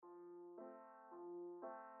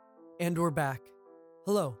And we're back.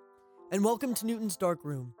 Hello, and welcome to Newton's Dark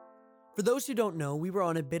Room. For those who don't know, we were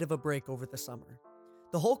on a bit of a break over the summer.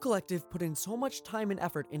 The whole collective put in so much time and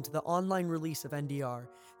effort into the online release of NDR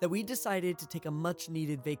that we decided to take a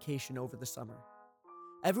much-needed vacation over the summer.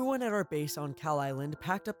 Everyone at our base on Cal Island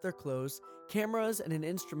packed up their clothes, cameras, and an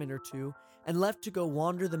instrument or two, and left to go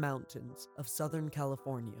wander the mountains of Southern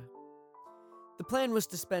California. The plan was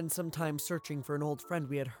to spend some time searching for an old friend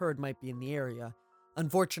we had heard might be in the area.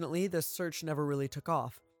 Unfortunately, the search never really took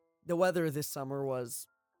off. The weather this summer was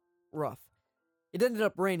rough. It ended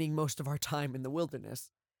up raining most of our time in the wilderness.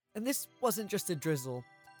 And this wasn't just a drizzle.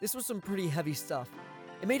 This was some pretty heavy stuff.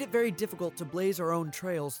 It made it very difficult to blaze our own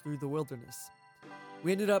trails through the wilderness.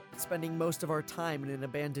 We ended up spending most of our time in an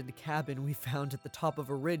abandoned cabin we found at the top of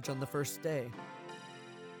a ridge on the first day.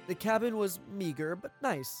 The cabin was meager but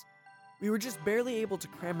nice. We were just barely able to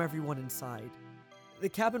cram everyone inside. The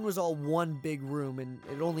cabin was all one big room and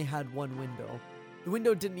it only had one window. The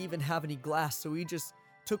window didn't even have any glass, so we just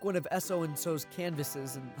took one of S1E's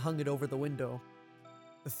canvases and hung it over the window.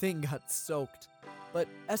 The thing got soaked, but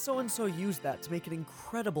S1E used that to make an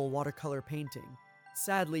incredible watercolor painting.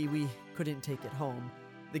 Sadly, we couldn't take it home.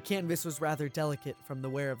 The canvas was rather delicate from the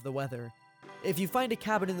wear of the weather. If you find a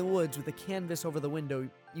cabin in the woods with a canvas over the window,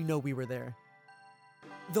 you know we were there.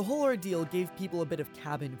 The whole ordeal gave people a bit of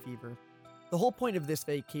cabin fever. The whole point of this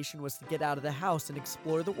vacation was to get out of the house and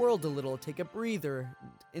explore the world a little, take a breather,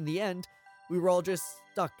 and in the end, we were all just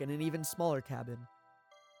stuck in an even smaller cabin.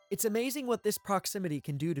 It's amazing what this proximity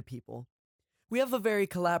can do to people. We have a very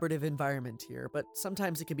collaborative environment here, but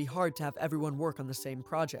sometimes it can be hard to have everyone work on the same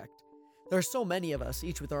project. There are so many of us,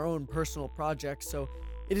 each with our own personal projects, so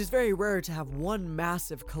it is very rare to have one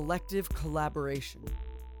massive collective collaboration.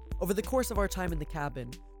 Over the course of our time in the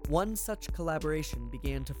cabin, one such collaboration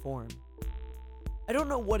began to form. I don't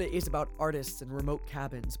know what it is about artists and remote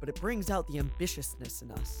cabins, but it brings out the ambitiousness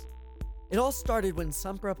in us. It all started when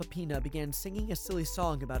Sampra Papina began singing a silly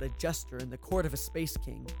song about a jester in the court of a space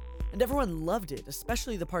king, and everyone loved it,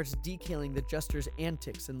 especially the parts detailing the jester's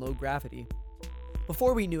antics in low gravity.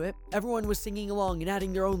 Before we knew it, everyone was singing along and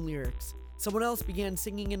adding their own lyrics. Someone else began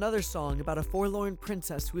singing another song about a forlorn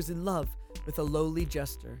princess who is in love with a lowly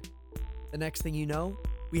jester. The next thing you know,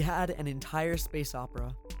 we had an entire space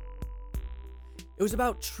opera. It was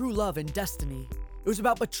about true love and destiny. It was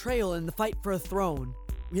about betrayal and the fight for a throne.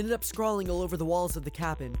 We ended up scrawling all over the walls of the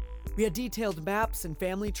cabin. We had detailed maps and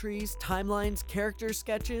family trees, timelines, character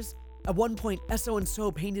sketches. At one point,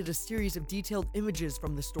 S1E painted a series of detailed images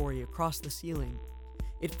from the story across the ceiling.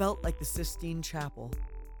 It felt like the Sistine Chapel.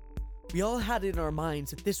 We all had it in our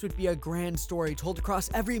minds that this would be a grand story told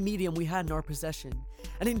across every medium we had in our possession.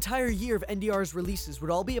 An entire year of NDR's releases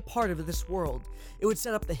would all be a part of this world. It would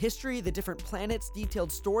set up the history, the different planets,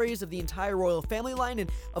 detailed stories of the entire royal family line,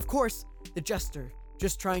 and, of course, the jester,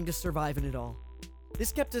 just trying to survive in it all.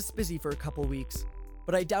 This kept us busy for a couple weeks,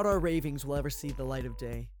 but I doubt our ravings will ever see the light of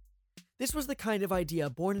day. This was the kind of idea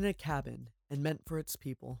born in a cabin and meant for its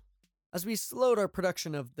people. As we slowed our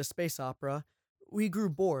production of the space opera, we grew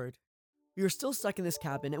bored. We were still stuck in this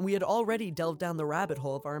cabin, and we had already delved down the rabbit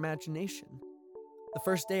hole of our imagination. The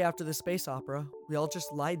first day after the space opera, we all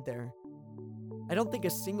just lied there. I don't think a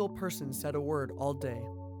single person said a word all day.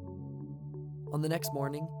 On the next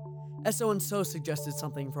morning, S1E suggested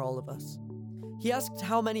something for all of us. He asked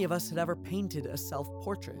how many of us had ever painted a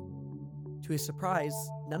self-portrait. To his surprise,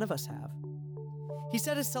 none of us have. He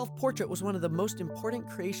said a self-portrait was one of the most important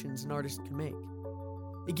creations an artist can make.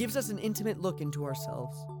 It gives us an intimate look into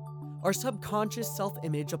ourselves. Our subconscious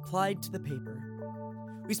self-image applied to the paper.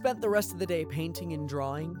 We spent the rest of the day painting and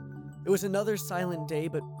drawing. It was another silent day,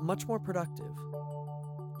 but much more productive.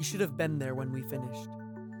 You should have been there when we finished.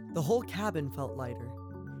 The whole cabin felt lighter.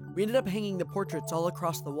 We ended up hanging the portraits all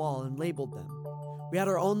across the wall and labeled them. We had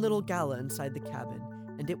our own little gala inside the cabin,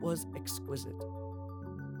 and it was exquisite.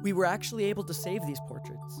 We were actually able to save these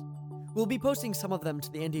portraits. We'll be posting some of them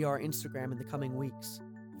to the NDR Instagram in the coming weeks.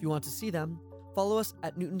 If you want to see them, follow us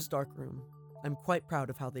at Newton's Dark Room. I'm quite proud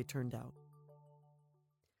of how they turned out.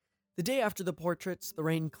 The day after the portraits, the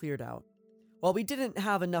rain cleared out. While we didn't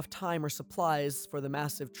have enough time or supplies for the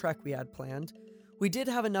massive trek we had planned, we did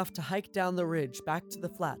have enough to hike down the ridge back to the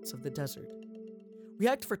flats of the desert. We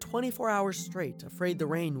hiked for 24 hours straight, afraid the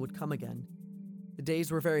rain would come again. The days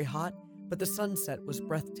were very hot, but the sunset was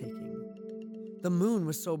breathtaking. The moon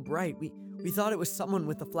was so bright, we thought it was someone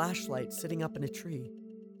with a flashlight sitting up in a tree.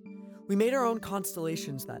 We made our own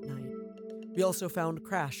constellations that night. We also found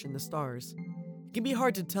Crash in the stars. It can be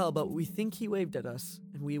hard to tell, but we think he waved at us,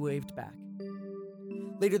 and we waved back.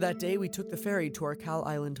 Later that day, we took the ferry to our Cal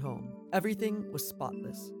Island home. Everything was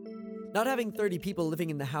spotless. Not having 30 people living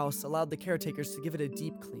in the house allowed the caretakers to give it a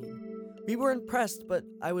deep clean. We were impressed, but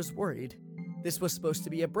I was worried. This was supposed to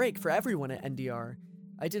be a break for everyone at NDR.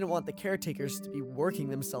 I didn't want the caretakers to be working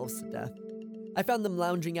themselves to death. I found them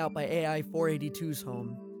lounging out by AI 482's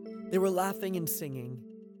home. They were laughing and singing.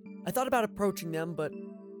 I thought about approaching them, but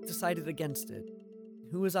decided against it.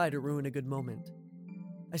 Who was I to ruin a good moment?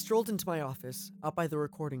 I strolled into my office, out by the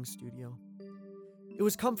recording studio. It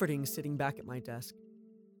was comforting sitting back at my desk.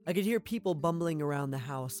 I could hear people bumbling around the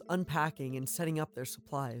house, unpacking and setting up their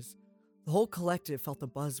supplies. The whole collective felt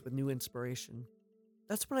abuzz with new inspiration.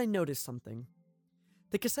 That's when I noticed something.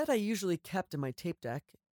 The cassette I usually kept in my tape deck,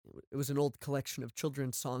 it was an old collection of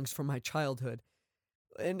children's songs from my childhood,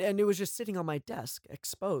 and it was just sitting on my desk,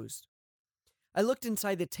 exposed. I looked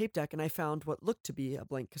inside the tape deck and I found what looked to be a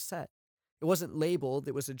blank cassette. It wasn't labeled,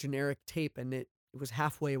 it was a generic tape, and it was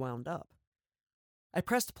halfway wound up. I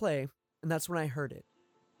pressed play, and that's when I heard it.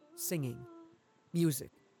 Singing.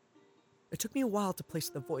 Music. It took me a while to place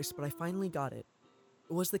the voice, but I finally got it.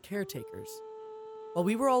 It was the caretakers. While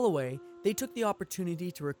we were all away, they took the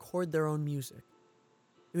opportunity to record their own music.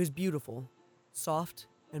 It was beautiful, soft,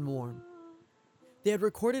 and warm. They had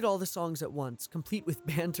recorded all the songs at once, complete with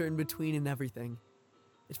banter in between and everything.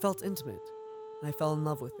 It felt intimate, and I fell in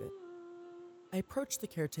love with it. I approached the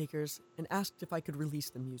caretakers and asked if I could release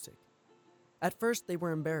the music. At first, they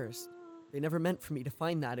were embarrassed. They never meant for me to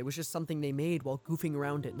find that. It was just something they made while goofing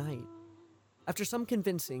around at night. After some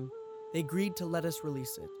convincing, they agreed to let us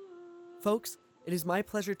release it. Folks, it is my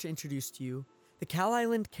pleasure to introduce to you the Cal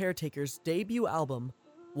Island Caretakers' debut album,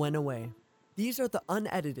 Went Away. These are the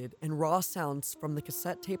unedited and raw sounds from the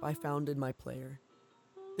cassette tape I found in my player.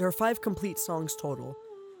 There are 5 complete songs total.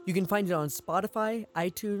 You can find it on Spotify,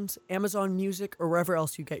 iTunes, Amazon Music, or wherever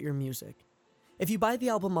else you get your music. If you buy the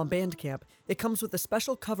album on Bandcamp, it comes with a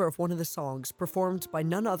special cover of one of the songs performed by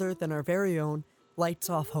none other than our very own Lights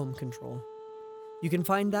Off Home Control. You can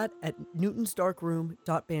find that at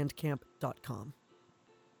newtonsdarkroom.bandcamp.com.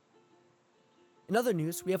 In other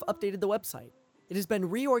news, we have updated the website. It has been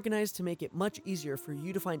reorganized to make it much easier for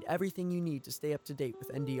you to find everything you need to stay up to date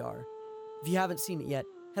with NDR. If you haven't seen it yet,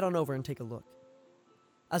 head on over and take a look.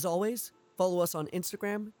 As always, follow us on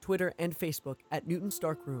Instagram, Twitter, and Facebook at Newton's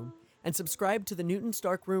Dark Room, and subscribe to the Newton's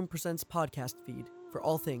Dark Room Presents podcast feed for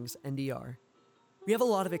all things NDR. We have a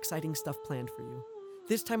lot of exciting stuff planned for you.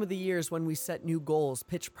 This time of the year is when we set new goals,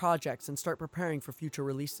 pitch projects, and start preparing for future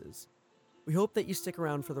releases. We hope that you stick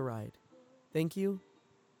around for the ride. Thank you,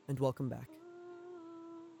 and welcome back.